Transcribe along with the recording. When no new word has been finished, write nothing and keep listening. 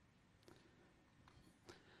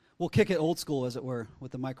We'll kick it old school, as it were,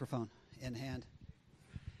 with the microphone in hand.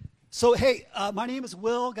 So, hey, my name is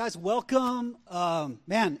Will. Guys, welcome.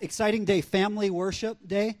 Man, exciting day, family worship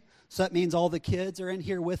day. So that means all the kids are in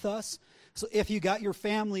here with us. So if you got your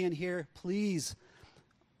family in here, please,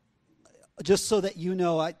 just so that you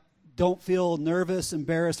know, I don't feel nervous,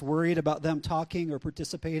 embarrassed, worried about them talking or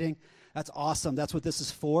participating. That's awesome. That's what this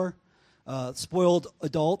is for. Spoiled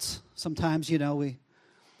adults, sometimes,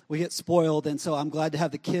 we get spoiled, and so I'm glad to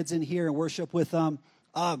have the kids in here and worship with them.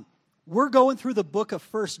 We're going through the book of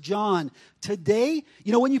 1 John. Today,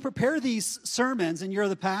 when you prepare these sermons and you're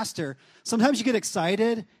the pastor, sometimes you get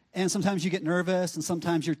excited, and sometimes you get nervous, and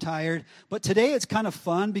sometimes you're tired. But today it's kind of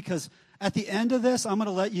fun because at the end of this, I'm going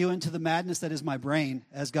to let you into the madness that is my brain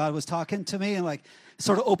as God was talking to me and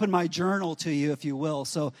sort of open my journal to you, if you will.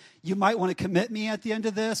 So you might want to commit me at the end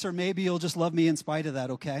of this, or maybe you'll just love me in spite of that,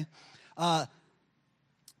 okay?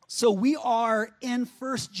 So we are in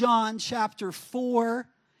 1 John chapter 4,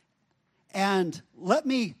 and let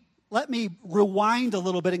me rewind a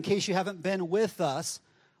little bit in case you haven't been with us.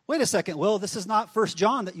 Wait a second, Will, this is not 1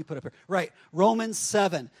 John that you put up here. Right, Romans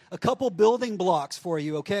 7. A couple building blocks for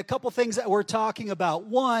you, okay? A couple things that we're talking about.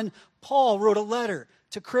 One, Paul wrote a letter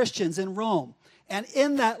to Christians in Rome. And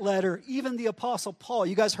in that letter, even the Apostle Paul,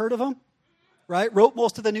 you guys heard of him? Right? Wrote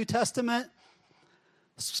most of the New Testament.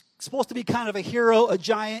 Supposed to be kind of a hero, a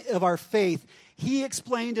giant of our faith. He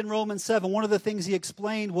explained in Romans 7, one of the things he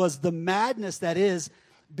explained was the madness that is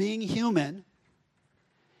being human,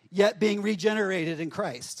 yet being regenerated in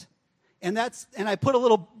Christ. And I put a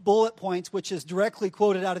little bullet points, which is directly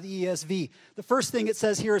quoted out of the ESV. The first thing it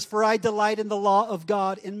says here is, "For I delight in the law of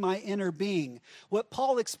God in my inner being." What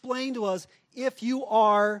Paul explained was, if you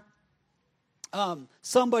are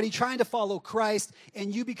somebody trying to follow Christ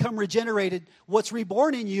and you become regenerated, what's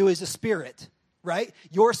reborn in you is a spirit, right?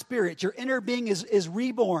 Your spirit, your inner being is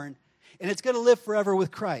reborn, and it's going to live forever with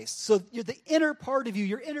Christ. So the inner part of you,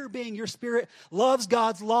 your inner being, your spirit, loves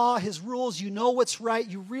God's law, his rules. You know what's right.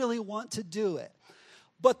 You really want to do it.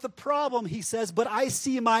 But the problem, he says, but I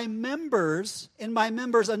see in my members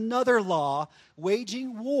another law,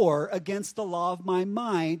 waging war against the law of my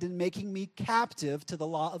mind and making me captive to the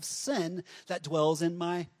law of sin that dwells in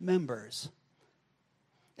my members.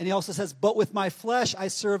 And he also says, but with my flesh I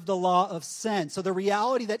serve the law of sin. So the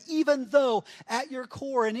reality that even though at your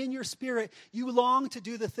core and in your spirit you long to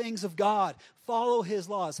do the things of God, follow his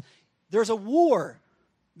laws, there's a war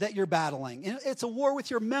that you're battling. And it's a war with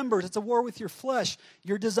your members. It's a war with your flesh,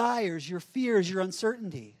 your desires, your fears, your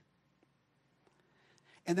uncertainty.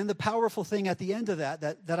 And then the powerful thing at the end of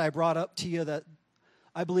that I brought up to you, that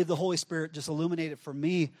I believe the Holy Spirit just illuminated for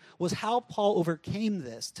me, was how Paul overcame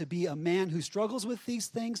this to be a man who struggles with these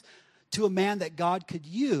things to a man that God could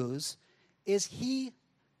use, is he,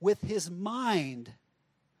 with his mind,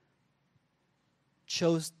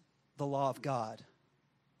 chose the law of God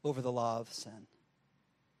over the law of sin.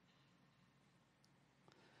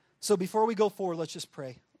 So before we go forward, let's just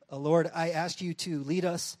pray. Lord, I ask you to lead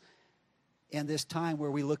us in this time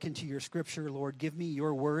where we look into your scripture. Lord, give me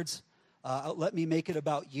your words. Let me make it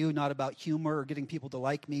about you, not about humor or getting people to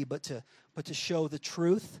like me, but to show the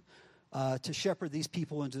truth, to shepherd these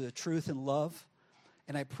people into the truth and love.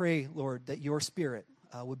 And I pray, Lord, that your spirit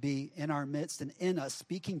would be in our midst and in us,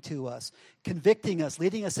 speaking to us, convicting us,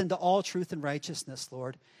 leading us into all truth and righteousness,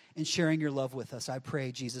 Lord, and sharing your love with us. I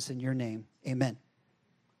pray, Jesus, in your name. Amen.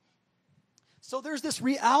 So there's this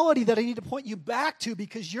reality that I need to point you back to,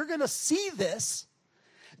 because you're going to see this.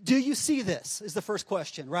 Do you see this is the first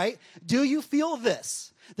question, right? Do you feel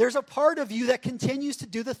this? There's a part of you that continues to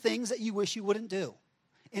do the things that you wish you wouldn't do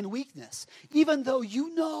in weakness, even though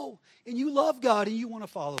you know and you love God and you want to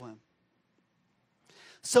follow him.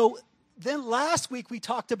 So then last week we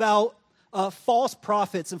talked about false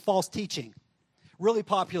prophets and false teaching. Really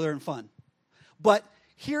popular and fun. But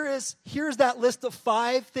here's that list of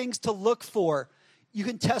 5 things to look for. You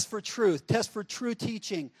can test for truth, test for true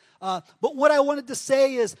teaching. But what I wanted to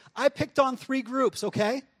say is I picked on 3 groups,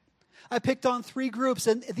 okay? I picked on 3 groups,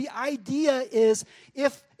 and the idea is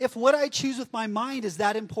if what I choose with my mind is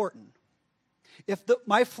that important, if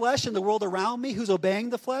my flesh and the world around me who's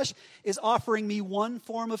obeying the flesh is offering me one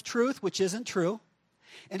form of truth, which isn't true,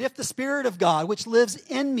 and if the Spirit of God, which lives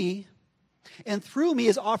in me and through me,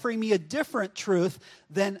 is offering me a different truth,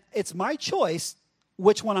 then it's my choice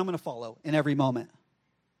which one I'm going to follow in every moment.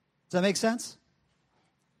 Does that make sense?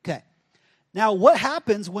 Okay. Now, what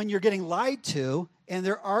happens when you're getting lied to and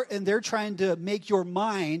they're trying to make your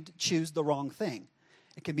mind choose the wrong thing?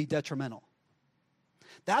 It can be detrimental.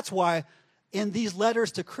 That's why in these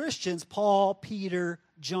letters to Christians, Paul, Peter,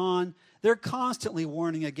 John, they're constantly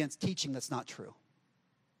warning against teaching that's not true.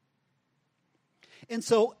 And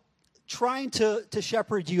so trying to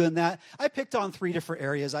shepherd you in that, I picked on 3 different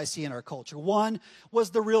areas I see in our culture. One was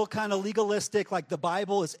the real kind of legalistic, like the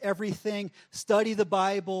Bible is everything. Study the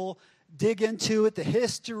Bible, dig into it, the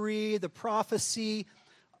history, the prophecy.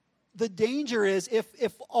 The danger is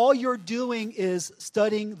if all you're doing is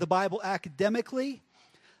studying the Bible academically,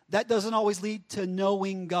 that doesn't always lead to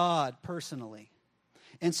knowing God personally.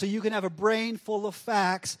 And so you can have a brain full of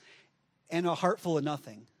facts and a heart full of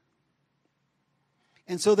nothing.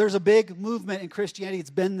 And so there's a big movement in Christianity, it's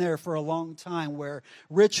been there for a long time, where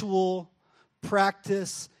ritual,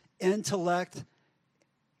 practice, intellect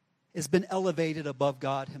has been elevated above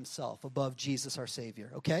God himself, above Jesus our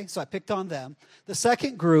Savior. Okay, so I picked on them. The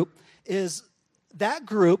second group is, that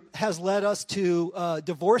group has led us to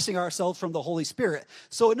divorcing ourselves from the Holy Spirit.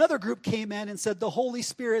 So another group came in and said the Holy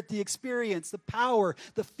Spirit, the experience, the power,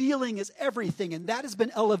 the feeling is everything. And that has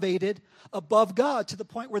been elevated above God to the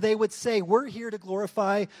point where they would say, we're here to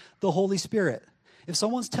glorify the Holy Spirit. If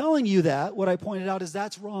someone's telling you that, what I pointed out is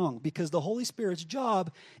that's wrong, because the Holy Spirit's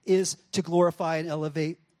job is to glorify and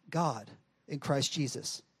elevate God in Christ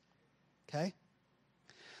Jesus. Okay?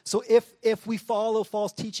 So if we follow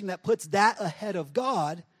false teaching that puts that ahead of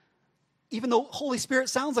God, even though Holy Spirit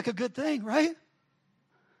sounds like a good thing, right?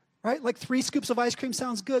 Right? Like 3 scoops of ice cream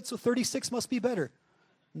sounds good, so 36 must be better.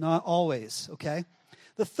 Not always, okay?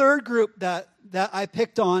 The third group that I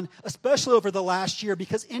picked on, especially over the last year,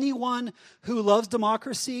 because anyone who loves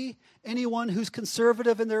democracy, anyone who's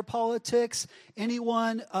conservative in their politics,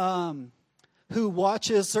 anyone who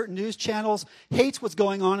watches certain news channels hates what's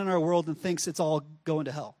going on in our world and thinks it's all going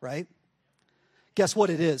to hell, right? Guess what?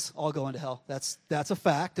 It is all going to hell. That's a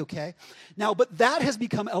fact, okay? Now, but that has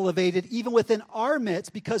become elevated even within our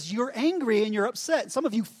midst because you're angry and you're upset. Some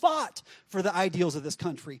of you fought for the ideals of this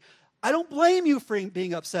country. I don't blame you for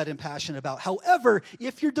being upset and passionate about. However,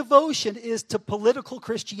 if your devotion is to political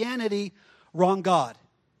Christianity, wrong God,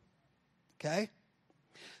 okay?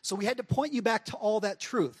 So we had to point you back to all that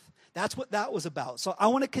truth. That's what that was about. So I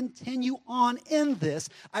want to continue on in this.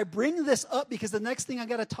 I bring this up because the next thing I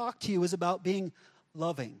got to talk to you is about being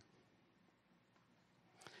loving.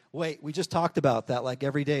 Wait, we just talked about that like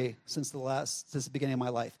every day since the beginning of my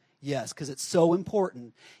life. Yes, because it's so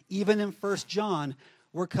important. Even in 1 John,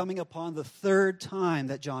 we're coming upon the 3rd time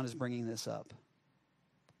that John is bringing this up.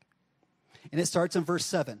 And it starts in verse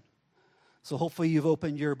 7. So hopefully you've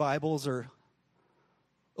opened your Bibles or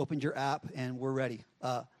opened your app and we're ready.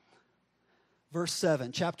 Verse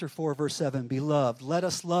 7, chapter 4, verse 7, Beloved, let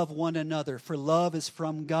us love one another, for love is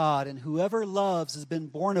from God, and whoever loves has been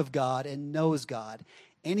born of God and knows God.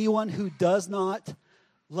 Anyone who does not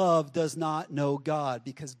love does not know God,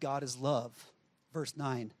 because God is love. Verse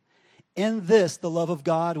 9, In this the love of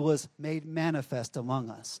God was made manifest among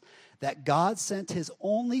us, that God sent his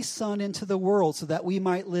only Son into the world so that we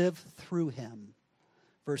might live through him.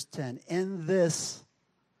 Verse 10, In this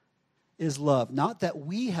is love, not that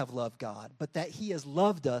we have loved God, but that he has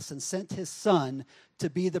loved us and sent his Son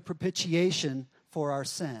to be the propitiation for our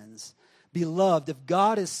sins. Beloved, if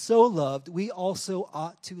God is so loved, we also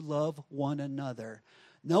ought to love one another.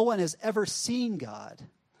 No one has ever seen God.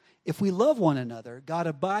 If we love one another, God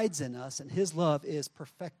abides in us, and his love is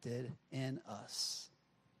perfected in us.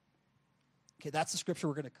 Okay, that's the scripture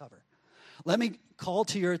we're going to cover. Let me call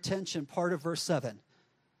to your attention part of verse 7.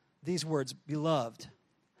 These words, Beloved,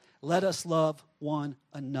 let us love one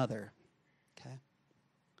another. Okay?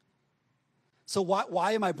 So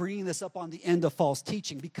why am I bringing this up on the end of false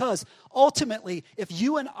teaching? Because ultimately, if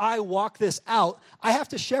you and I walk this out, I have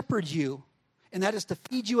to shepherd you, and that is to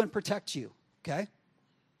feed you and protect you. Okay?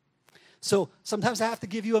 So sometimes I have to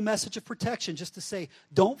give you a message of protection just to say,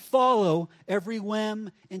 don't follow every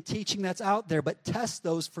whim and teaching that's out there, but test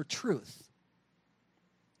those for truth.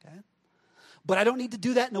 Okay? But I don't need to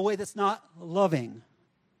do that in a way that's not loving.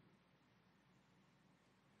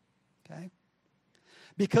 Okay?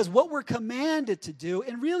 Because what we're commanded to do,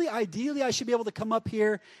 and really ideally I should be able to come up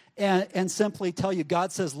here and simply tell you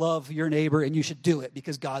God says love your neighbor and you should do it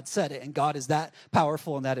because God said it and God is that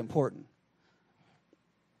powerful and that important.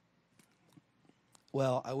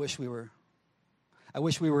 Well, I wish we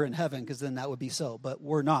were in heaven because then that would be so, but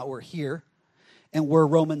we're not. We're here and we're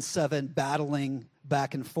Romans 7 battling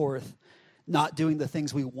back and forth, not doing the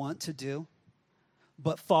things we want to do,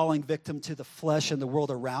 but falling victim to the flesh and the world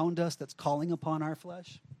around us that's calling upon our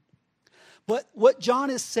flesh. But what John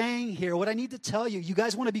is saying here, what I need to tell you, you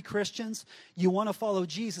guys want to be Christians, you want to follow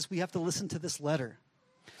Jesus, we have to listen to this letter.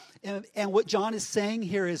 And what John is saying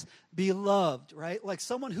here is beloved, right? Like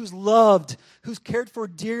someone who's loved, who's cared for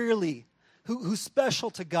dearly, who's special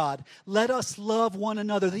to God. Let us love one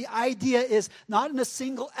another. The idea is not in a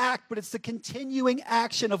single act, but it's the continuing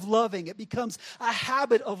action of loving. It becomes a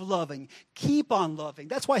habit of loving. Keep on loving.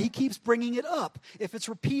 That's why he keeps bringing it up. If it's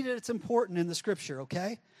repeated, it's important in the scripture,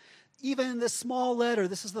 okay? Even in this small letter,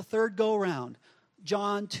 this is the third go-round.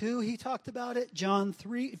 John 2, he talked about it. John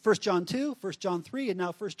 3, 1 John 2, 1 John 3, and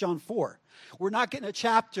now 1 John 4. We're not getting a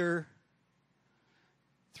chapter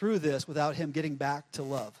through this without him getting back to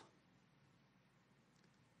love.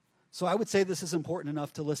 So I would say this is important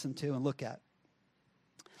enough to listen to and look at.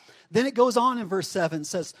 Then it goes on in verse 7,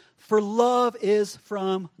 says, for love is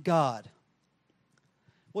from God.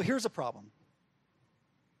 Well, here's a problem.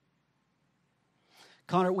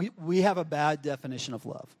 Connor, we have a bad definition of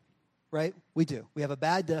love. Right? We do. We have a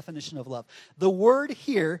bad definition of love. The word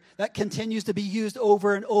here that continues to be used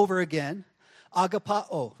over and over again,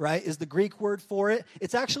 agapao, right, is the Greek word for it.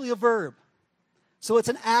 It's actually a verb. So it's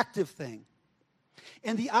an active thing.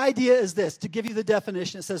 And the idea is this, to give you the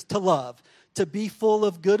definition, it says to love, to be full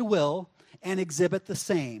of goodwill and exhibit the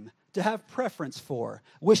same, to have preference for,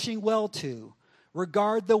 wishing well to,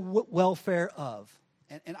 regard the welfare of.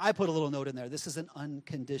 And I put a little note in there. This is an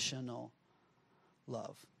unconditional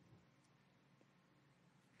love.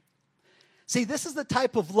 See, this is the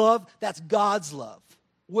type of love that's God's love,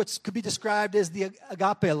 which could be described as the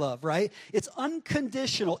agape love, right? It's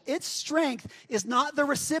unconditional. Its strength is not the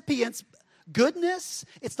recipient's goodness.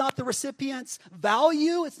 It's not the recipient's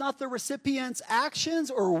value. It's not the recipient's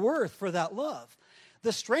actions or worth for that love.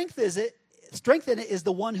 The strength in it is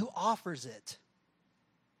the one who offers it.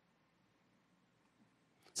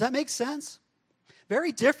 Does that make sense?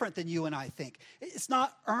 Very different than you and I think. It's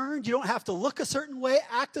not earned. You don't have to look a certain way,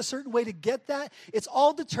 act a certain way to get that. It's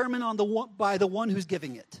all determined by the one who's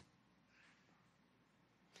giving it.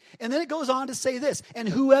 And then it goes on to say this, and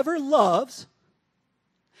whoever loves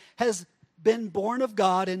has been born of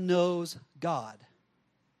God and knows God.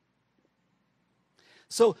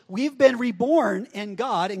 So we've been reborn in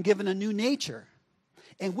God and given a new nature.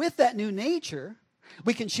 And with that new nature,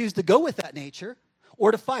 we can choose to go with that nature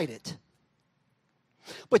or to fight it.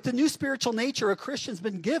 But the new spiritual nature a Christian's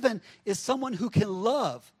been given is someone who can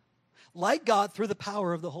love like God through the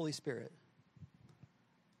power of the Holy Spirit.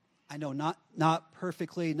 I know not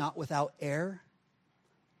perfectly, not without error.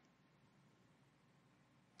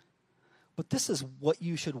 But this is what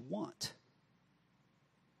you should want.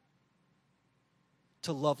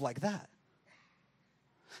 To love like that.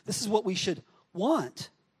 This is what we should want.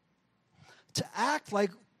 To act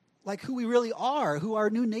like who we really are, who our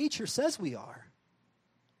new nature says we are.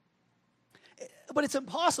 But it's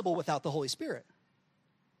impossible without the Holy Spirit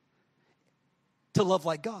to love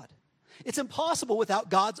like God. It's impossible without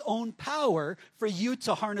God's own power for you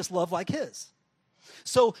to harness love like His.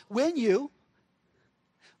 So when you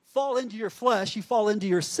fall into your flesh, you fall into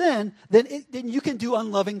your sin, then you can do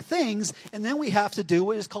unloving things, and then we have to do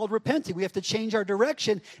what is called repenting. We have to change our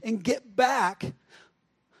direction and get back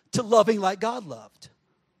to loving like God loved.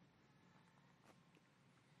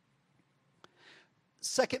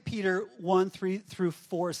 2 Peter 1, 3 through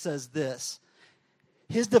 4 says this,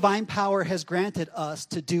 His divine power has granted us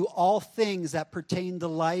to do all things that pertain to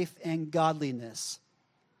life and godliness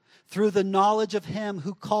through the knowledge of Him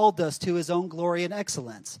who called us to His own glory and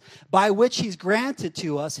excellence, by which He's granted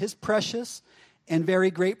to us His precious and very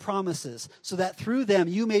great promises, so that through them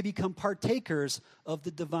you may become partakers of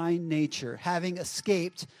the divine nature, having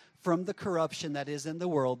escaped from the corruption that is in the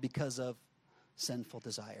world because of sinful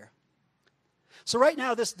desire. So right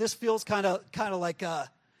now, this feels kind of like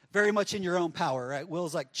very much in your own power, right?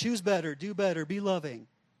 Will's like, choose better, do better, be loving.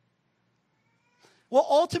 Well,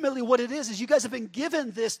 ultimately what it is you guys have been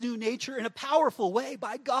given this new nature in a powerful way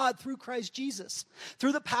by God through Christ Jesus,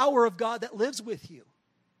 through the power of God that lives with you.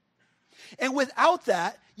 And without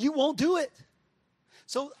that, you won't do it.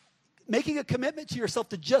 So making a commitment to yourself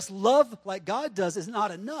to just love like God does is not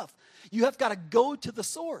enough. You have got to go to the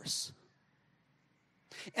source.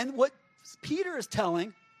 And what Peter is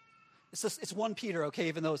telling, it's 1 Peter, okay,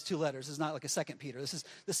 even though it's 2 letters. It's not like a 2 Peter. This is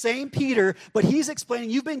the same Peter, but he's explaining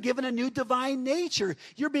you've been given a new divine nature.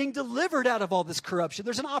 You're being delivered out of all this corruption.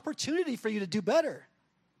 There's an opportunity for you to do better.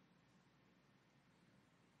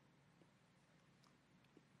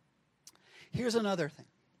 Here's another thing.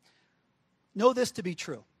 Know this to be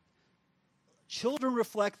true. Children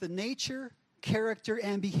reflect the nature, character,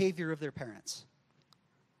 and behavior of their parents.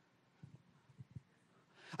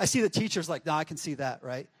 I see the teachers like, no, I can see that,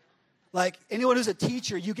 right? Like anyone who's a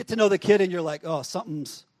teacher, you get to know the kid and you're like, oh,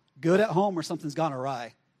 something's good at home or something's gone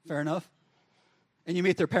awry. Fair enough? And you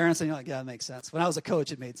meet their parents and you're like, yeah, that makes sense. When I was a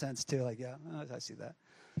coach, it made sense too. Like, yeah, I see that.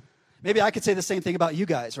 Maybe I could say the same thing about you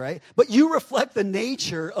guys, right? But you reflect the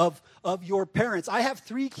nature of your parents. I have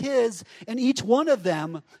 3 kids, and each one of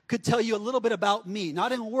them could tell you a little bit about me,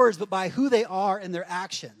 not in words, but by who they are and their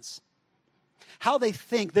actions. How they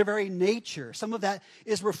think, their very nature. Some of that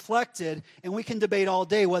is reflected, and we can debate all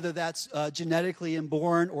day whether that's genetically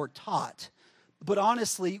inborn or taught. But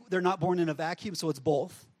honestly, they're not born in a vacuum, so it's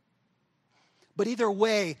both. But either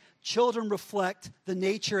way, children reflect the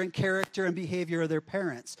nature and character and behavior of their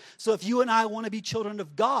parents. So if you and I want to be children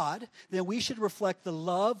of God, then we should reflect the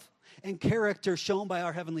love and character shown by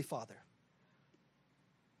our Heavenly Father.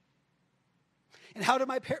 And how do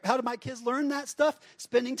my kids learn that stuff?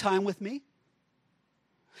 Spending time with me.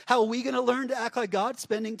 How are we going to learn to act like God?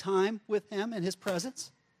 Spending time with Him and His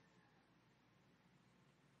presence.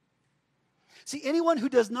 See, anyone who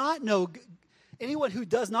does not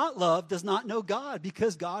love does not know God,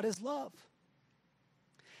 because God is love.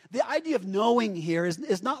 The idea of knowing here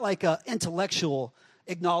is not like an intellectual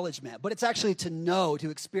acknowledgement, but it's actually to know,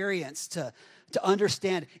 to experience, to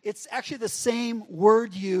understand. It's actually the same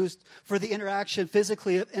word used for the interaction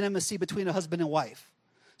physically of intimacy between a husband and wife.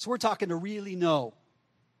 So we're talking to really know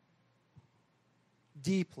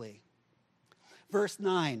deeply. Verse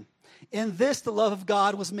 9. In this, the love of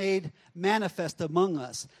God was made manifest among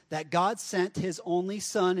us, that God sent His only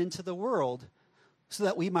Son into the world so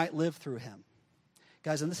that we might live through Him.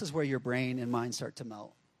 Guys, and this is where your brain and mind start to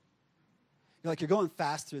melt. You're going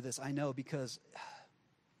fast through this, I know, because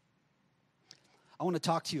I want to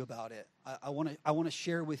talk to you about it. I want to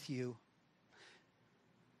share with you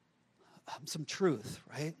some truth,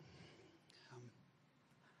 right?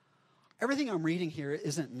 Everything I'm reading here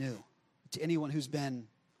isn't new to anyone who's been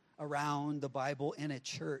around the Bible in a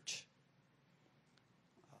church.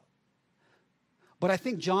 But I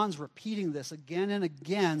think John's repeating this again and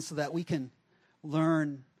again so that we can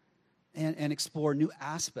learn and explore new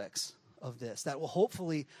aspects of this that will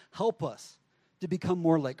hopefully help us to become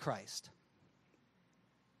more like Christ.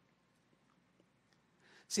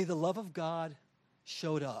 See, the love of God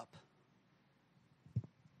showed up.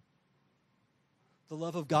 The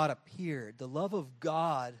love of God appeared. The love of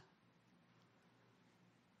God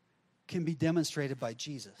can be demonstrated by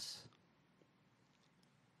Jesus.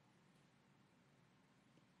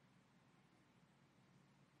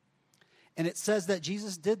 And it says that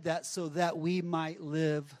Jesus did that so that we might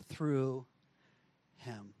live through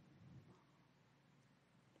Him.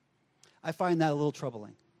 I find that a little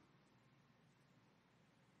troubling.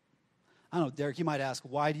 I don't know, Derek, you might ask,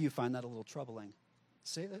 why do you find that a little troubling?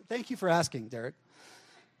 Thank you for asking, Derek.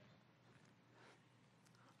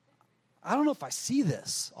 I don't know if I see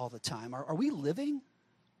this all the time. Are we living?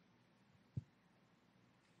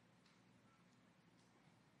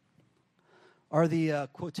 Are the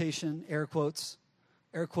quotation, air quotes,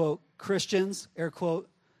 air quote, Christians, air quote,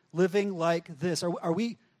 living like this? Are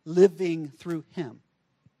we living through Him?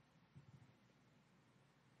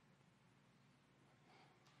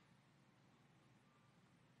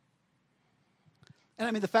 And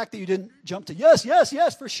I mean, the fact that you didn't jump to yes, yes,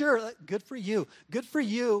 yes, for sure, good for you. Good for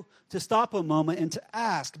you to stop a moment and to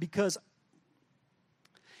ask, because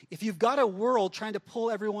if you've got a world trying to pull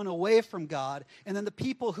everyone away from God, and then the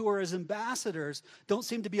people who are His ambassadors don't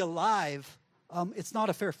seem to be alive, it's not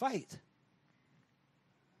a fair fight.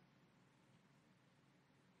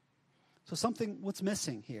 So what's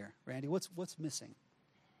missing here, Randy? What's missing?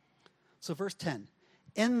 So verse 10,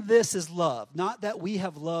 in this is love, not that we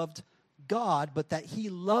have loved God, but that He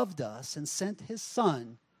loved us and sent His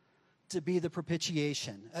Son to be the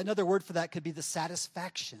propitiation. Another word for that could be the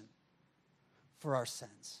satisfaction for our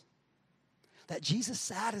sins. That Jesus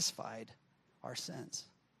satisfied our sins.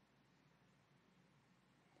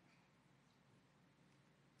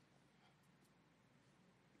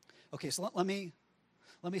 Okay, so let me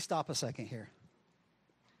stop a second here.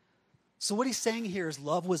 So what he's saying here is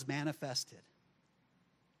love was manifested,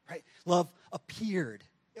 right? Love appeared.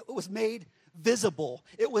 It was made visible.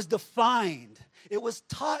 It was defined. It was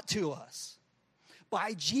taught to us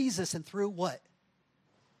by Jesus and through what?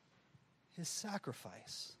 His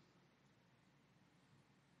sacrifice.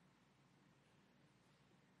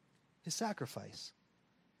 His sacrifice.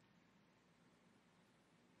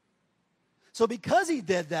 So because He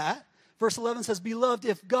did that, verse 11 says, Beloved,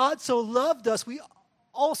 if God so loved us, we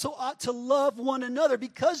also ought to love one another.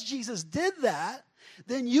 Because Jesus did that,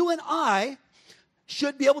 then you and I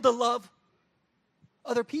should be able to love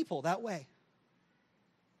other people that way.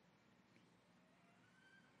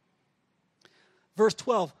 Verse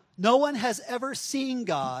 12, no one has ever seen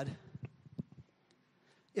God.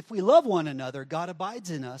 If we love one another, God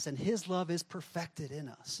abides in us, and His love is perfected in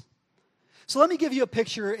us. So let me give you a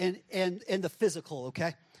picture in the physical,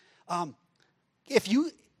 okay? If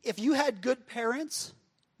you had good parents,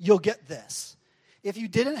 you'll get this. If you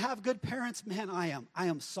didn't have good parents, man, I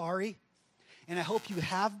am sorry. And I hope you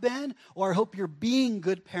have been, or I hope you're being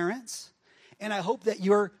good parents. And I hope that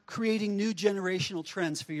you're creating new generational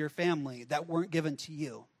trends for your family that weren't given to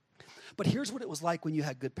you. But here's what it was like when you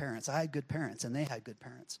had good parents. I had good parents, and they had good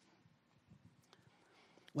parents.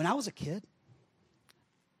 When I was a kid,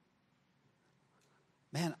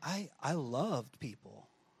 man, I loved people.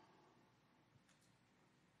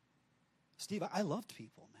 Steve, I loved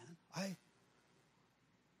people, man.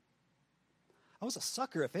 I was a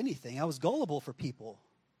sucker, if anything. I was gullible for people.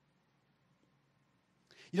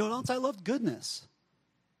 You know what else I loved? Goodness.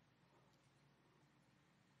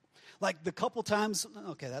 Like the couple times,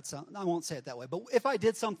 okay, I won't say it that way, but if I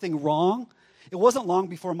did something wrong, it wasn't long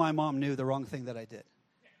before my mom knew the wrong thing that I did.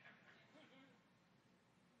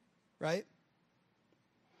 Right?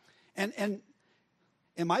 And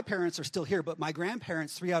my parents are still here, but my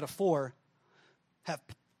grandparents, 3 out of 4, have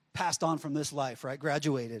passed on from this life, right?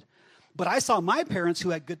 Graduated. But I saw my parents, who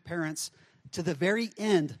had good parents, to the very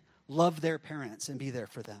end, love their parents and be there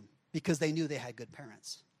for them because they knew they had good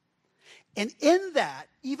parents. And in that,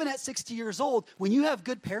 even at 60 years old, when you have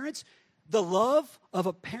good parents, the love of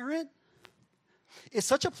a parent is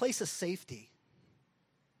such a place of safety.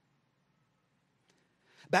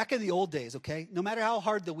 Back in the old days, okay, no matter how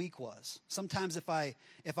hard the week was, sometimes if I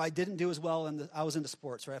didn't do as well, I was into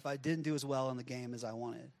sports, right? If I didn't do as well in the game as I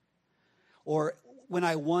wanted, or when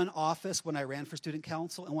I won office when I ran for student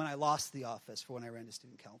council, and when I lost the office for when I ran to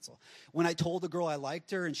student council, when I told a girl I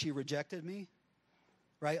liked her and she rejected me,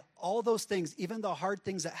 right? All those things, even the hard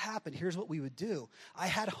things that happened, here's what we would do. I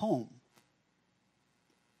had home.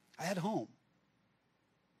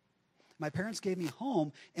 My parents gave me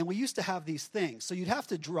home, and we used to have these things. So you'd have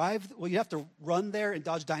to run there and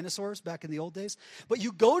dodge dinosaurs back in the old days. But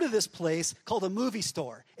you go to this place called a movie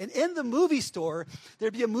store. And in the movie store,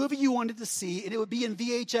 there'd be a movie you wanted to see, and it would be in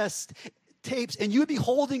VHS tapes, and you would be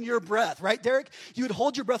holding your breath, right, Derek? You would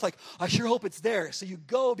hold your breath like, I sure hope it's there. So you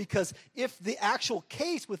go, because if the actual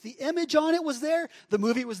case with the image on it was there, the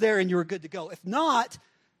movie was there, and you were good to go. If not,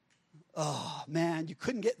 oh, man, you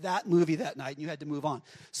couldn't get that movie that night, and you had to move on.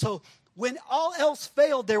 So when all else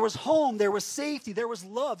failed, there was home, there was safety, there was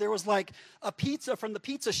love. There was like a pizza from the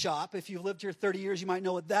pizza shop. If you've lived here 30 years, you might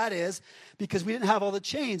know what that is, because we didn't have all the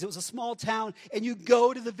chains. It was a small town, and you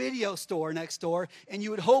go to the video store next door, and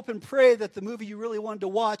you would hope and pray that the movie you really wanted to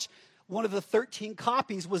watch, one of the 13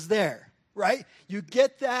 copies was there, right? You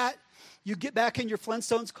get that. You get back in your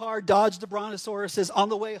Flintstones car, dodge the brontosauruses on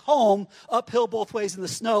the way home, uphill both ways in the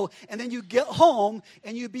snow, and then you get home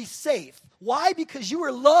and you be safe. Why? Because you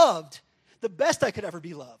were loved the best I could ever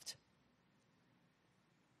be loved.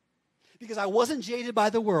 Because I wasn't jaded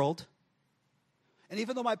by the world, and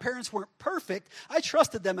even though my parents weren't perfect, I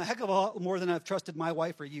trusted them a heck of a lot more than I've trusted my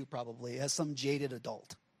wife or you probably as some jaded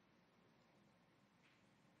adult.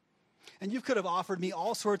 And you could have offered me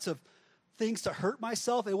all sorts of things to hurt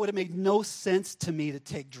myself. It would have made no sense to me to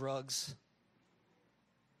take drugs.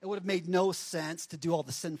 It would have made no sense to do all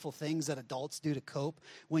the sinful things that adults do to cope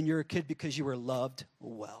when you're a kid, because you were loved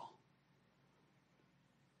well.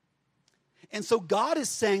 And so God is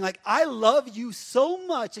saying, like, I love you so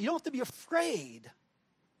much that you don't have to be afraid.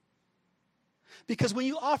 Because when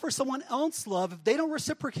you offer someone else love, if they don't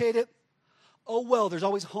reciprocate it, oh well, there's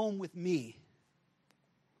always home with me.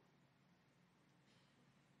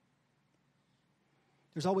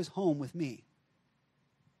 There's always home with me.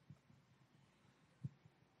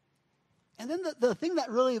 And then the thing that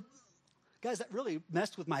really, guys, that really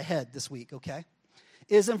messed with my head this week, okay,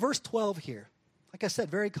 is in verse 12 here. Like I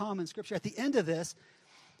said, very common scripture. At the end of this,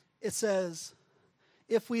 it says,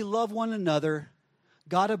 if we love one another,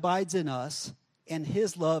 God abides in us, and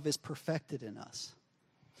his love is perfected in us.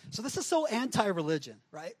 So this is so anti-religion,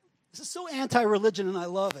 right? This is so anti-religion, and I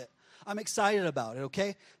love it. I'm excited about it,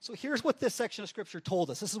 okay? So here's what this section of scripture told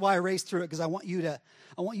us. This is why I raced through it, because I want you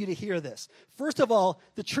to hear this. First of all,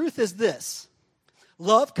 the truth is this.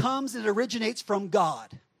 Love comes and it originates from God.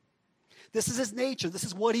 This is his nature. This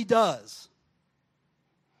is what he does.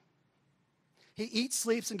 He eats,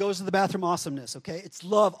 sleeps, and goes to the bathroom awesomeness, okay? It's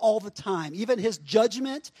love all the time. Even his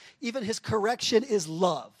judgment, even his correction is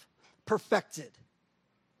love, perfected,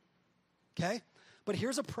 okay? But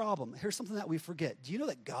here's a problem. Here's something that we forget. Do you know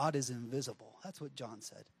that God is invisible? That's what John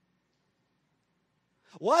said.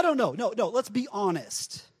 Well, I don't know. No, let's be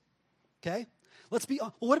honest. Okay? Well,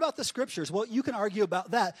 what about the scriptures? Well, you can argue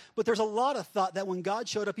about that, but there's a lot of thought that when God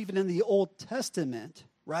showed up, even in the Old Testament,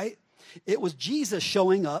 right, it was Jesus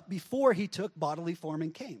showing up before he took bodily form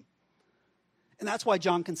and came. And that's why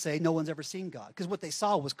John can say no one's ever seen God, because what they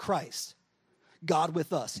saw was Christ, God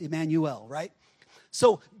with us, Emmanuel, right?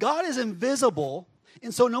 So God is invisible,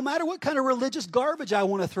 and so no matter what kind of religious garbage I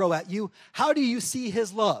want to throw at you, how do you see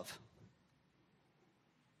his love?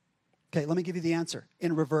 Okay, let me give you the answer.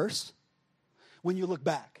 In reverse, when you look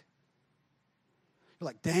back, you're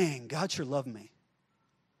like, dang, God sure loved me.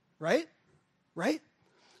 Right? Right?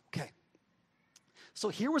 Okay. So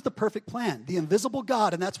here was the perfect plan. The invisible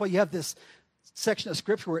God, and that's why you have this section of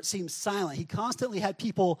scripture where it seems silent. He constantly had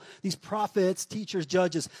people, these prophets, teachers,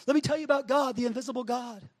 judges. Let me tell you about God, the invisible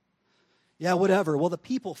God. Yeah, whatever. Well, the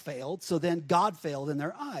people failed, so then God failed in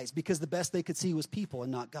their eyes because the best they could see was people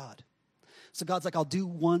and not God. So God's like, I'll do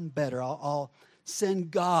one better. I'll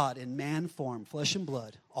send God in man form, flesh and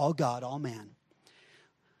blood, all God, all man,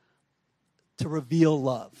 to reveal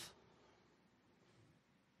love.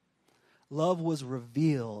 Love was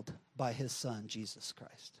revealed by his son, Jesus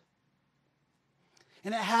Christ.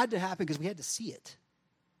 And it had to happen because we had to see it.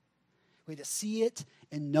 We had to see it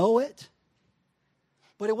and know it.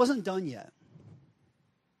 But it wasn't done yet.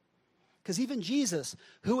 Because even Jesus,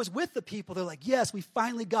 who was with the people, they're like, yes, we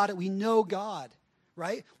finally got it. We know God,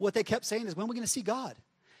 right? What they kept saying is, when are we going to see God?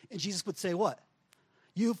 And Jesus would say what?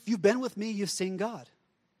 You've been with me, you've seen God.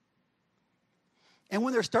 And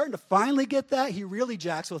when they're starting to finally get that, he really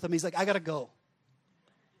jacks with them. He's like, I got to go.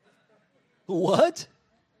 What?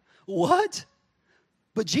 What?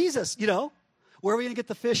 But Jesus, where are we going to get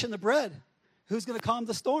the fish and the bread? Who's going to calm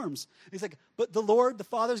the storms? He's like, but the Lord, the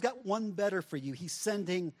Father's got one better for you. He's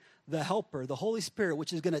sending the Helper, the Holy Spirit,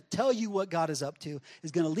 which is going to tell you what God is up to,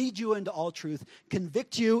 is going to lead you into all truth,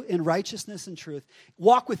 convict you in righteousness and truth,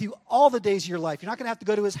 walk with you all the days of your life. You're not going to have to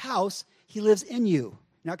go to his house. He lives in you.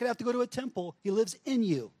 You're not going to have to go to a temple. He lives in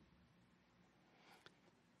you.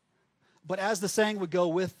 But as the saying would go,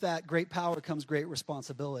 with that great power comes great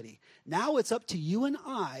responsibility. Now it's up to you and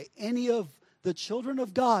I, any of the children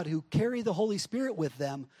of God who carry the Holy Spirit with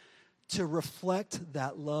them, to reflect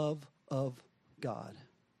that love of God.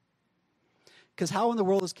 Because how in the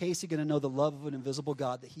world is Casey going to know the love of an invisible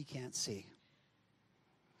God that he can't see?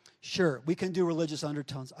 Sure, we can do religious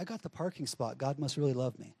undertones. I got the parking spot. God must really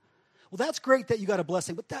love me. Well, that's great that you got a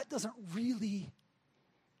blessing, but that doesn't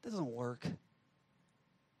work.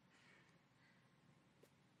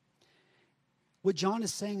 What John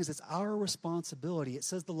is saying is it's our responsibility. It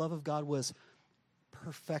says the love of God was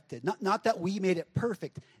perfected. Not that we made it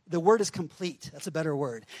perfect. The word is complete. That's a better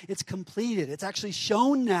word. It's completed. It's actually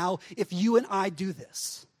shown now if you and I do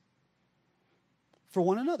this for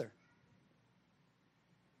one another.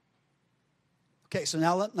 Okay, so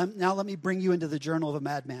now let me bring you into the journal of a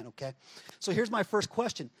madman, okay? So here's my first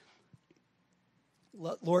question.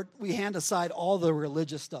 Lord, we hand aside all the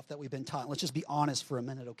religious stuff that we've been taught. Let's just be honest for a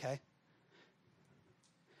minute, okay?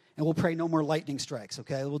 And we'll pray no more lightning strikes,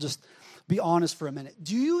 okay? We'll just be honest for a minute.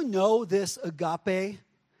 Do you know this agape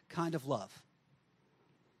kind of love?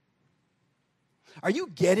 Are you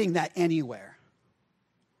getting that anywhere?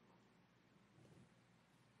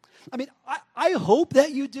 I mean, I hope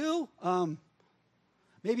that you do.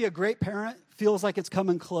 Maybe a great parent feels like it's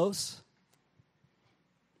coming close.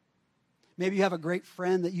 Maybe you have a great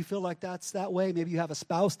friend that you feel like that's that way. Maybe you have a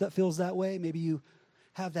spouse that feels that way. Maybe you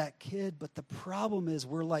have that kid. But the problem is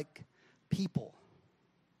we're like people.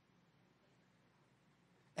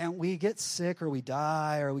 And we get sick or we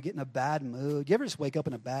die or we get in a bad mood. You ever just wake up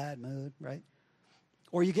in a bad mood, right?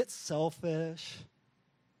 Or you get selfish.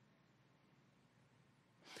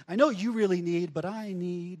 I know you really need, but I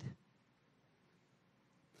need.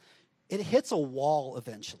 It hits a wall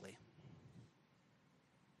eventually.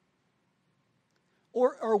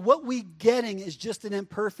 Or what we getting is just an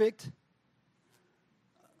imperfect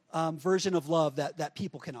version of love that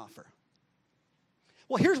people can offer.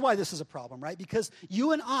 Well, here's why this is a problem, right? Because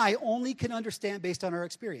you and I only can understand based on our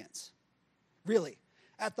experience. Really.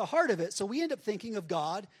 At the heart of it, so we end up thinking of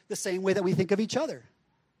God the same way that we think of each other.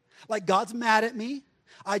 Like, God's mad at me.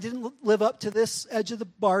 I didn't live up to this edge of the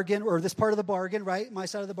bargain, or this part of the bargain, right? My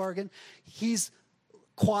side of the bargain. He's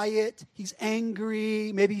quiet. He's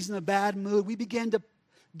angry. Maybe he's in a bad mood. We begin to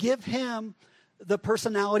give him the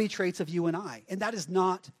personality traits of you and I. And that is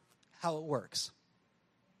not how it works.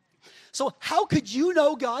 So how could you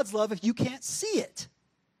know God's love if you can't see it?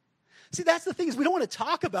 See, that's the thing, is we don't want to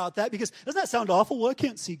talk about that because doesn't that sound awful? Well, I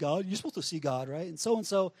can't see God. You're supposed to see God, right? And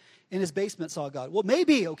so in his basement saw God. Well,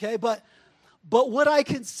 maybe, okay, but what I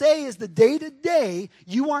can say is the day-to-day,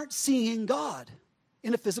 you aren't seeing God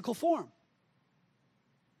in a physical form.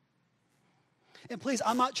 And please,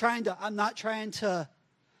 I'm not trying to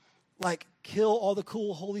like kill all the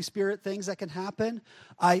cool Holy Spirit things that can happen.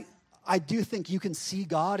 I I do think you can see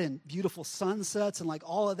God in beautiful sunsets and like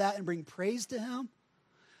all of that and bring praise to him.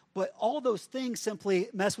 But all those things simply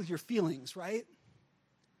mess with your feelings, right?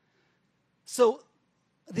 So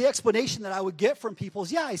the explanation that I would get from people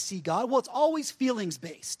is, yeah, I see God. Well, it's always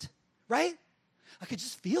feelings-based, right? I could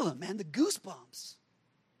just feel him, man, the goosebumps.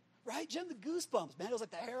 Right, Jim, the goosebumps, man. It was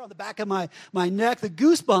like the hair on the back of my neck. The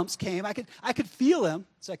goosebumps came. I could feel him.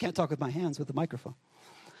 So I can't talk with my hands with the microphone.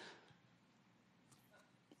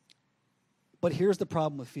 But here's the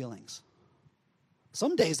problem with feelings.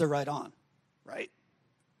 Some days they're right on, right?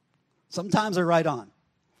 Sometimes they're right on.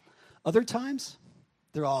 Other times,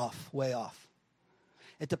 they're off, way off.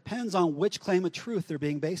 It depends on which claim of truth they're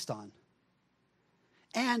being based on.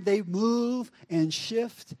 And they move and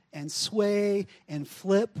shift and sway and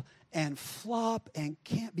flip and flop and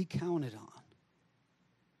can't be counted on.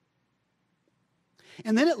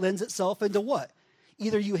 And then it lends itself into what?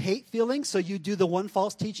 Either you hate feelings, so you do the one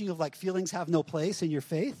false teaching of like feelings have no place in your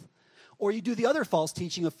faith, or you do the other false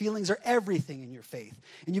teaching of feelings are everything in your faith.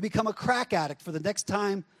 And you become a crack addict for the next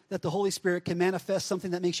time that the Holy Spirit can manifest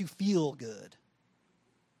something that makes you feel good.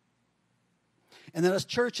 And then as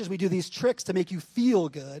churches, we do these tricks to make you feel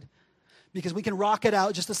good because we can rock it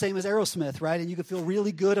out just the same as Aerosmith, right? And you can feel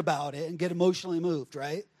really good about it and get emotionally moved,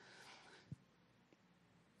 right?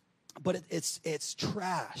 But it's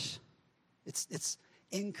trash. It's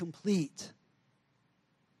incomplete.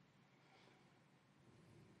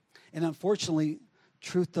 And unfortunately,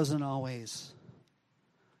 truth doesn't always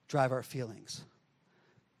drive our feelings.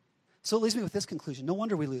 So it leaves me with this conclusion. No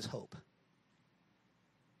wonder we lose hope.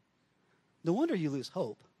 No wonder you lose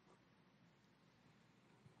hope.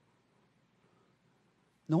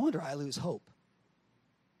 No wonder I lose hope.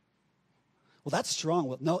 Well, that's strong.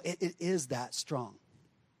 Well, no, it is that strong.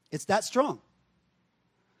 It's that strong.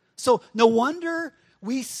 So no wonder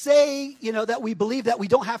we say, that we believe that we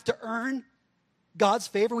don't have to earn God's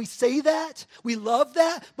favor. We say that. We love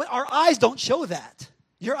that. But our eyes don't show that.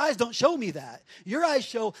 Your eyes don't show me that. Your eyes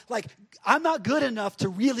show, like, I'm not good enough to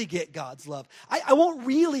really get God's love. I won't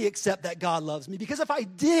really accept that God loves me, because if I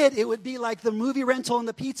did, it would be like the movie rental in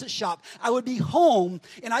the pizza shop. I would be home,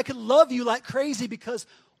 and I could love you like crazy, because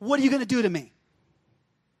what are you going to do to me?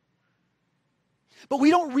 But we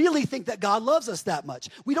don't really think that God loves us that much.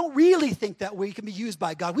 We don't really think that we can be used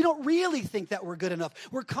by God. We don't really think that we're good enough.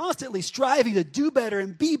 We're constantly striving to do better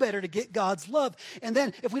and be better to get God's love. And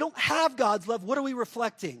then if we don't have God's love, what are we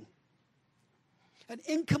reflecting? An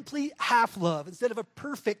incomplete half love instead of a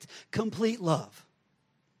perfect, complete love.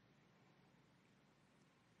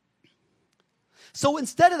 So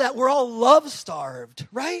instead of that, we're all love-starved,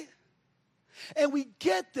 right? And we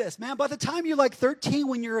get this, man. By the time you're like 13,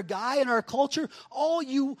 when you're a guy in our culture,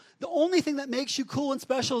 the only thing that makes you cool and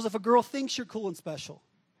special is if a girl thinks you're cool and special.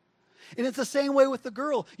 And it's the same way with the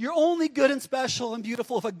girl. You're only good and special and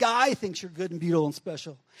beautiful if a guy thinks you're good and beautiful and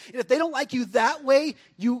special. And if they don't like you that way,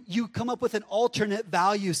 you come up with an alternate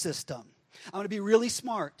value system. I'm going to be really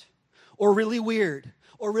smart, or really weird,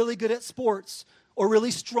 or really good at sports, or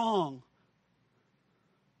really strong.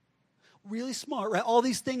 Really smart, right? All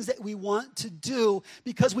these things that we want to do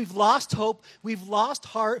because we've lost hope, we've lost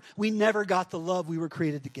heart, we never got the love we were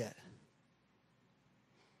created to get.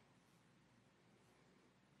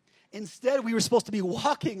 Instead, we were supposed to be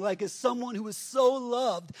walking like as someone who was so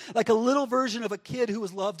loved, like a little version of a kid who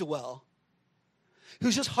was loved well,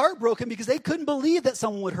 who's just heartbroken because they couldn't believe that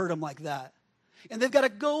someone would hurt them like that. And they've got to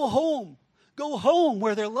go home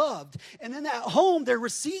where they're loved. And then at home, they're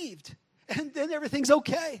received. And then everything's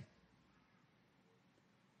okay.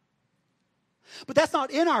 But that's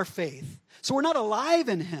not in our faith. So we're not alive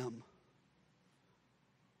in him.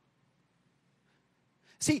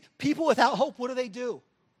 See, people without hope, what do?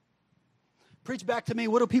 Preach back to me.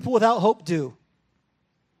 What do people without hope do?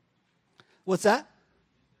 What's that?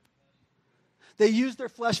 They use their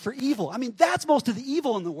flesh for evil. I mean, that's most of the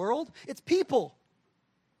evil in the world. It's people.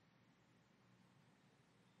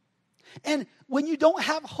 And when you don't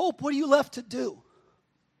have hope, what are you left to do?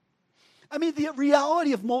 I mean, the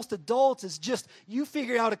reality of most adults is just you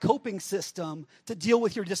figure out a coping system to deal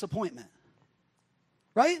with your disappointment.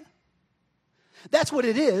 Right? That's what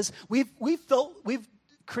it is. We've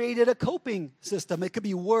created a coping system. It could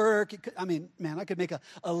be work. I could make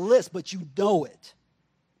a list, but you know it.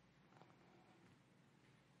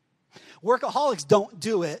 Workaholics don't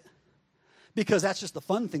do it because that's just the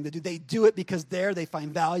fun thing to do. They do it because there they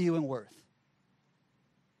find value and worth.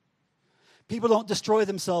 People don't destroy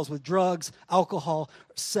themselves with drugs, alcohol,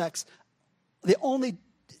 sex. They only,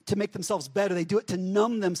 to make themselves better, they do it to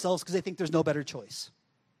numb themselves because they think there's no better choice.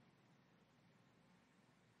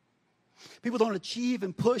 People don't achieve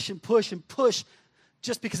and push and push and push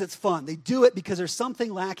just because it's fun. They do it because there's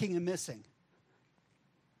something lacking and missing.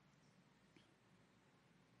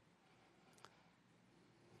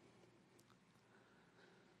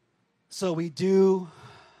 So we do,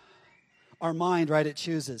 our mind, right, it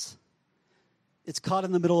chooses. It's caught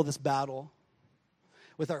in the middle of this battle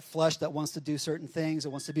with our flesh that wants to do certain things. It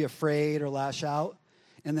wants to be afraid or lash out.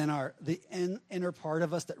 And then the inner part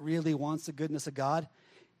of us that really wants the goodness of God.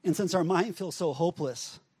 And since our mind feels so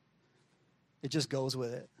hopeless, it just goes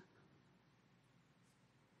with it.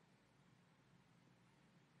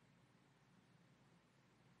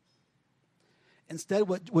 Instead,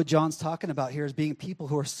 what John's talking about here is being people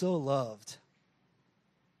who are so loved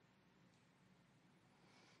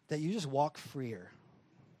that you just walk freer.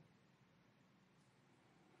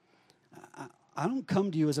 I don't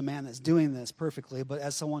come to you as a man that's doing this perfectly, but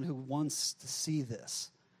as someone who wants to see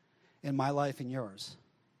this in my life and yours.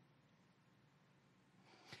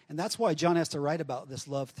 And that's why John has to write about this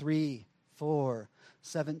love 3, 4,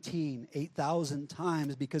 17, 8,000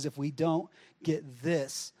 times, because if we don't get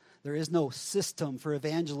this, there is no system for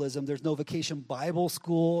evangelism. There's no vacation Bible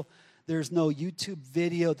school. There's no YouTube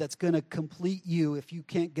video that's going to complete you if you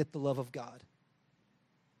can't get the love of God.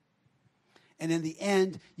 And in the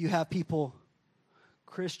end, you have people,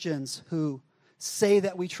 Christians, who say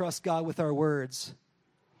that we trust God with our words,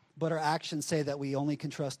 but our actions say that we only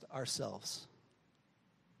can trust ourselves.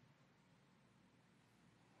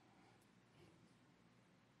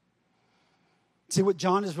 See, what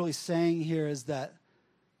John is really saying here is that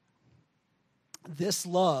this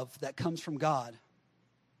love that comes from God,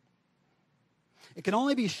 it can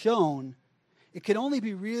only be shown, it can only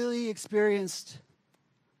be really experienced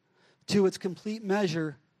to its complete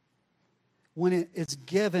measure when it's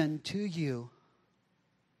given to you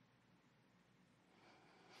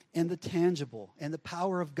in the tangible and the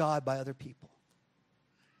power of God by other people.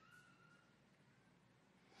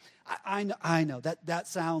 I know that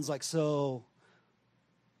sounds like so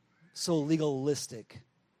legalistic.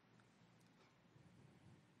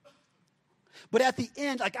 But at the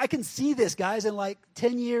end, like I can see this, guys, in like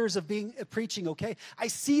 10 years of preaching, okay? I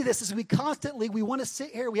see this as we want to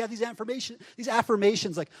sit here, we have these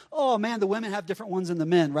affirmations like, oh man, the women have different ones than the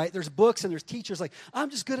men, right? There's books and there's teachers like, I'm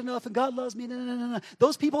just good enough and God loves me. No.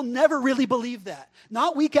 Those people never really believe that.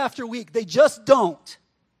 Not week after week. They just don't.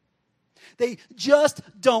 They just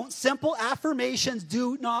don't. Simple affirmations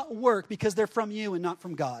do not work because they're from you and not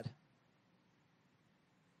from God.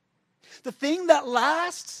 The thing that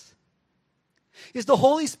lasts is the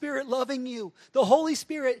Holy Spirit loving you, the Holy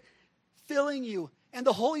Spirit filling you, and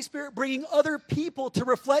the Holy Spirit bringing other people to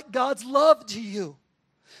reflect God's love to you.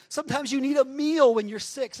 Sometimes you need a meal when you're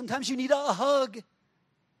sick. Sometimes you need a hug.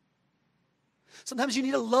 Sometimes you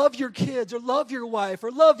need to love your kids or love your wife or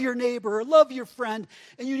love your neighbor or love your friend.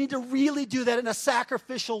 And you need to really do that in a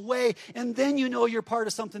sacrificial way. And then you know you're part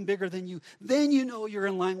of something bigger than you. Then you know you're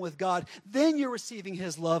in line with God. Then you're receiving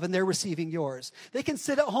His love and they're receiving yours. They can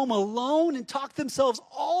sit at home alone and talk themselves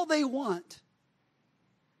all they want.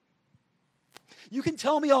 You can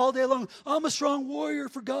tell me all day long, I'm a strong warrior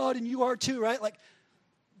for God and you are too, right? Like,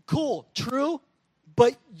 cool, true,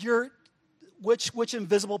 but which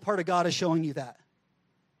invisible part of God is showing you that?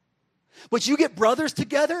 But you get brothers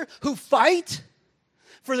together who fight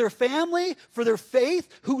for their family, for their faith,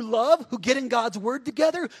 who love, who get in God's word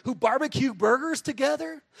together, who barbecue burgers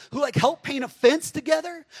together, who like help paint a fence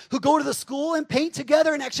together, who go to the school and paint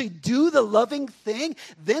together and actually do the loving thing,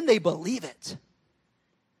 then they believe it.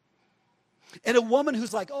 And a woman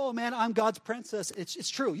who's like, oh man, I'm God's princess. It's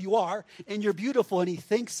true, you are, and you're beautiful, and He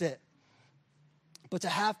thinks it. But to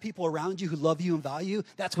have people around you who love you and value you,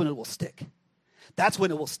 that's when it will stick. That's when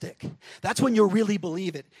it will stick. That's when you'll really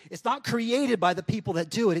believe it. It's not created by the people that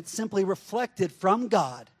do it. It's simply reflected from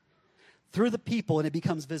God through the people, and it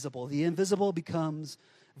becomes visible. The invisible becomes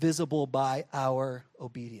visible by our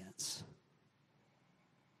obedience.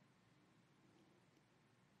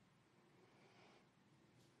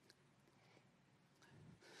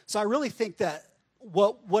 So I really think that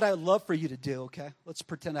what I would love for you to do, okay? Let's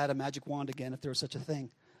pretend I had a magic wand again, if there was such a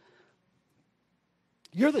thing.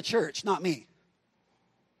 You're the church, not me.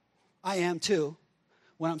 I am too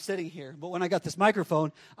when I'm sitting here. But when I got this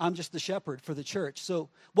microphone, I'm just the shepherd for the church. So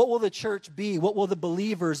what will the church be? What will the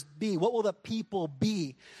believers be? What will the people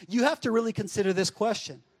be? You have to really consider this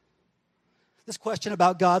question. This question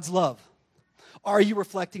about God's love. Are you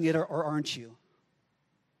reflecting it or aren't you?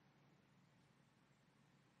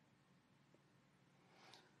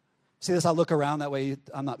 See this? I look around that way.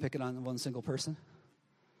 I'm not picking on one single person.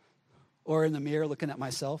 Or in the mirror looking at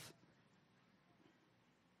myself.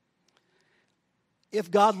 If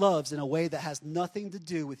God loves in a way that has nothing to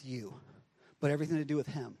do with you, but everything to do with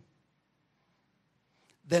him,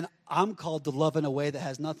 then I'm called to love in a way that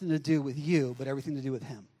has nothing to do with you, but everything to do with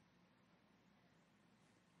him.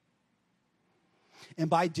 And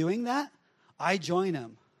by doing that, I join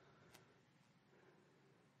him.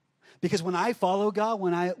 Because when I follow God,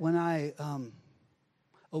 when I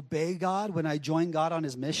obey God, when I join God on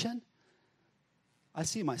his mission, I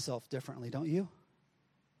see myself differently, don't you?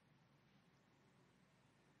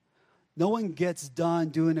 No one gets done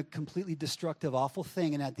doing a completely destructive, awful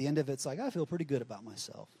thing, and at the end of it, it's like, I feel pretty good about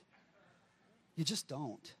myself. You just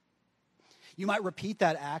don't. You might repeat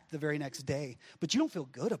that act the very next day, but you don't feel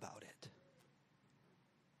good about it.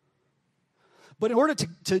 But in order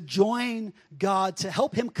to join God, to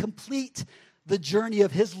help him complete the journey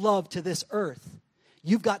of his love to this earth,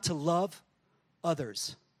 you've got to love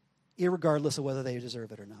others, irregardless of whether they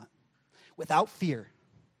deserve it or not, without fear.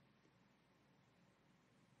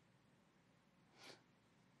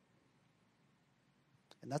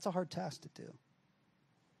 And that's a hard task to do.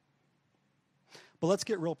 But let's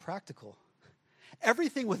get real practical.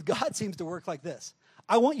 Everything with God seems to work like this.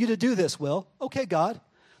 I want you to do this, Will. Okay, God.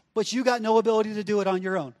 But you got no ability to do it on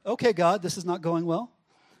your own. Okay, God, this is not going well.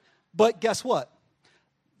 But guess what?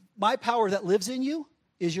 My power that lives in you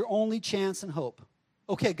is your only chance and hope.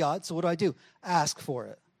 Okay, God, so what do? Ask for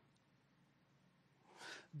it.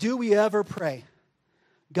 Do we ever pray,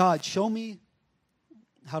 God, show me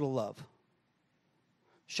how to love?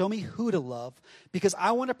 Show me who to love, because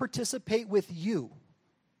I want to participate with you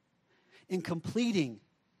in completing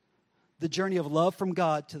the journey of love from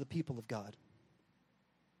God to the people of God.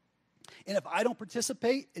 And if I don't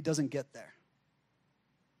participate, it doesn't get there.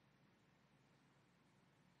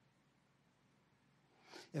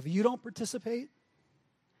 If you don't participate,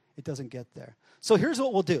 it doesn't get there. So here's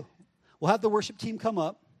what we'll do. We'll have the worship team come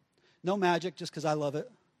up. No magic, just because I love it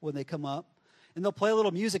when they come up. And they'll play a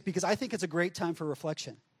little music because I think it's a great time for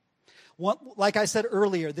reflection. Like I said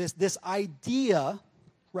earlier, this idea,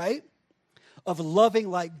 right, of loving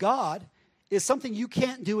like God is something you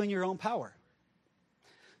can't do in your own power.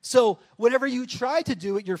 So whenever you try to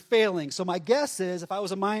do it, you're failing. So my guess is, if I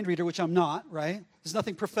was a mind reader, which I'm not, right? There's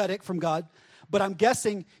nothing prophetic from God, but I'm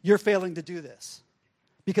guessing you're failing to do this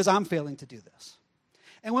because I'm failing to do this.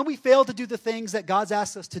 And when we fail to do the things that God's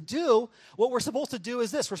asked us to do, what we're supposed to do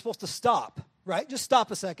is this. We're supposed to stop, right? Just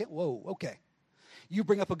stop a second. Whoa, okay. You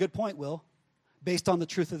bring up a good point, Will, based on the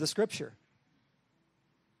truth of the Scripture.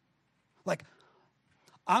 Like,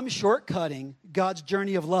 I'm shortcutting God's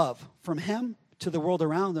journey of love from him to the world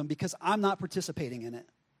around them because I'm not participating in it.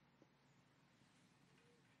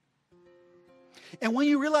 And when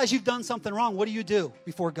you realize you've done something wrong, what do you do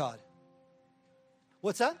before God?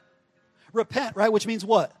 What's that? Repent, right? Which means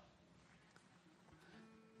what?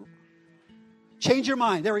 Change your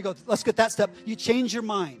mind. There we go. Let's get that step. You change your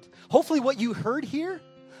mind. Hopefully what you heard here,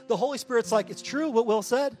 the Holy Spirit's like, it's true what Will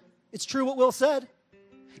said. It's true what Will said.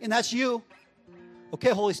 And that's you.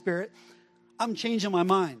 Okay, Holy Spirit, I'm changing my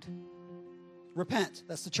mind. Repent.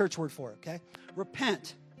 That's the church word for it, okay?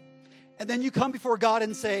 Repent. And then you come before God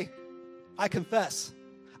and say, I confess.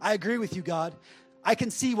 I agree with you, God. I can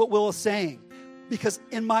see what Will is saying. Because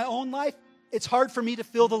in my own life, it's hard for me to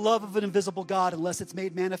feel the love of an invisible God unless it's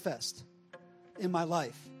made manifest in my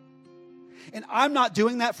life. And I'm not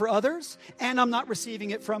doing that for others, and I'm not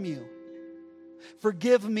receiving it from you.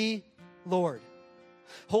 Forgive me, Lord.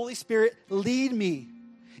 Holy Spirit, lead me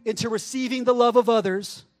into receiving the love of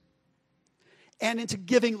others and into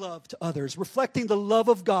giving love to others, reflecting the love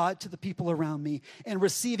of God to the people around me and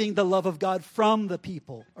receiving the love of God from the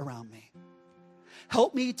people around me.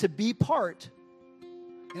 Help me to be part,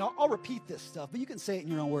 and I'll repeat this stuff, but you can say it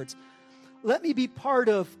in your own words. Let me be part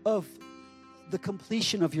of the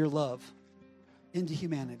completion of your love into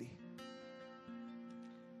humanity.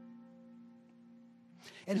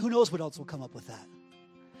 And who knows what else will come up with that.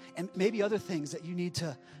 And maybe other things that you need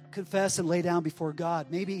to confess and lay down before God.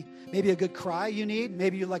 Maybe a good cry you need.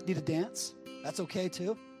 Maybe you need to dance. That's okay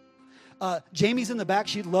too. Jamie's in the back.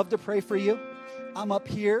 She'd love to pray for you. I'm up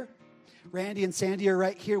here. Randy and Sandy are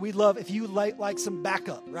right here. We'd love if you like some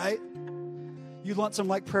backup, right? You want some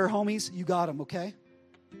prayer homies? You got them, okay?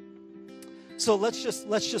 So let's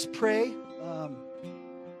just pray.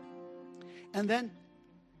 And then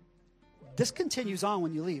this continues on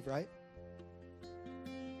when you leave, right?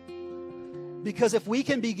 Because if we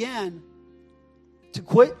can begin to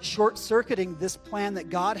quit short-circuiting this plan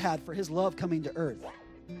that God had for his love coming to earth,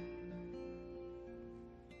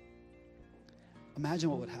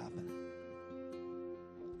 imagine what would happen.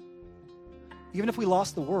 Even if we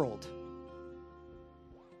lost the world,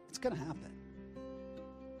 it's going to happen.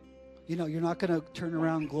 You know, you're not going to turn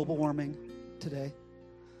around global warming today.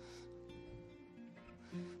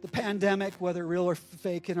 the pandemic, whether real or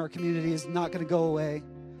fake in our community, is not going to go away.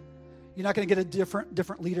 You're not going to get a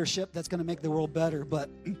different leadership that's going to make the world better, but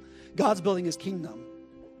God's building his kingdom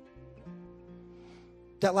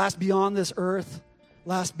that lasts beyond this earth,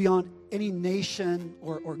 lasts beyond any nation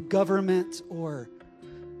or government or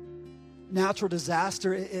natural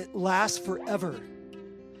disaster. It lasts forever.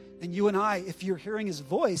 And you and I, if you're hearing his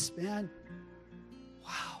voice, man,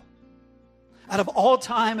 wow. Out of all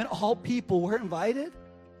time and all people, we're invited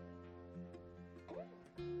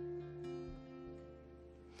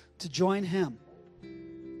to join him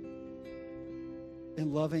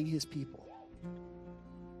in loving his people.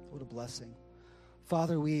 What a blessing.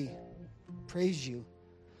 Father, we praise you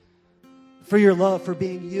for your love, for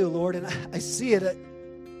being you, Lord. And I see it.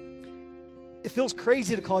 It feels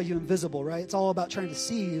crazy to call you invisible, right? It's all about trying to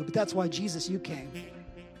see you, but that's why, Jesus, you came.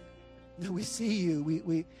 We see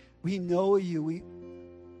you. We know you. We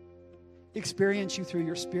experience you through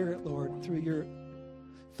your Spirit, Lord, through your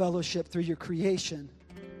fellowship, through your creation.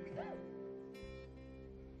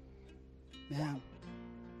 Man.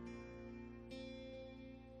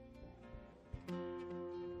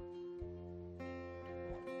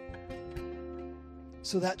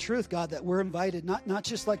 So that truth, God, that we're invited, not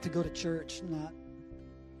just like to go to church,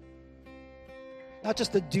 not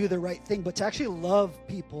just to do the right thing, but to actually love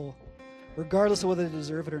people, regardless of whether they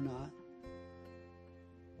deserve it or not.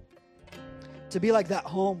 To be like that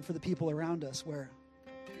home for the people around us where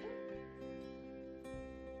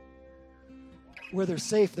they're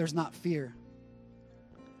safe, there's not fear.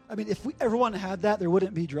 I mean, if everyone had that, there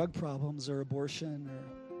wouldn't be drug problems or abortion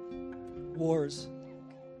or wars.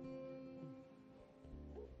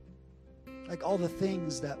 Like all the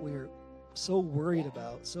things that we're so worried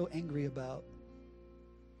about, so angry about.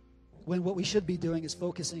 When what we should be doing is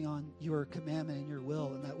focusing on your commandment and your will,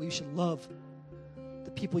 and that we should love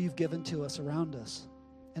the people you've given to us around us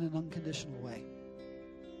in an unconditional way.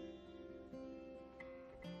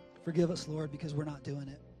 Forgive us, Lord, because we're not doing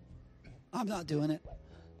it. I'm not doing it.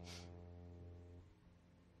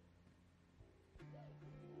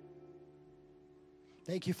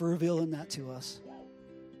 Thank you for revealing that to us.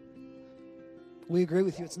 We agree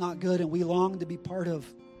with you. It's not good, and we long to be part of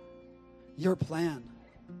your plan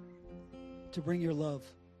to bring your love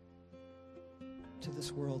to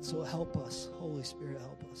this world. So help us. Holy Spirit,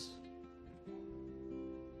 help us.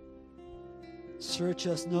 Search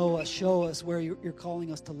us, know us, show us where you're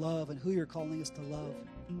calling us to love and who you're calling us to love.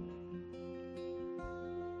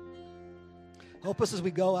 Help us as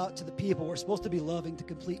we go out to the people we're supposed to be loving to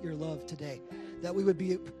complete your love today, that we would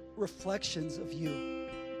be reflections of you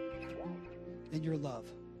and your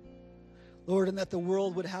love. Lord, and that the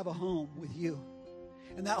world would have a home with you.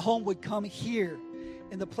 And that home would come here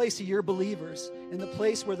in the place of your believers, in the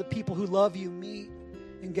place where the people who love you meet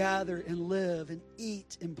and gather and live and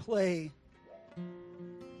eat and play.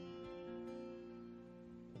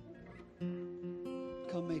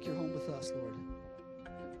 Come make your home with us, Lord.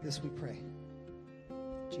 This we pray.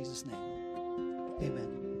 In Jesus' name,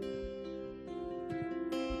 amen.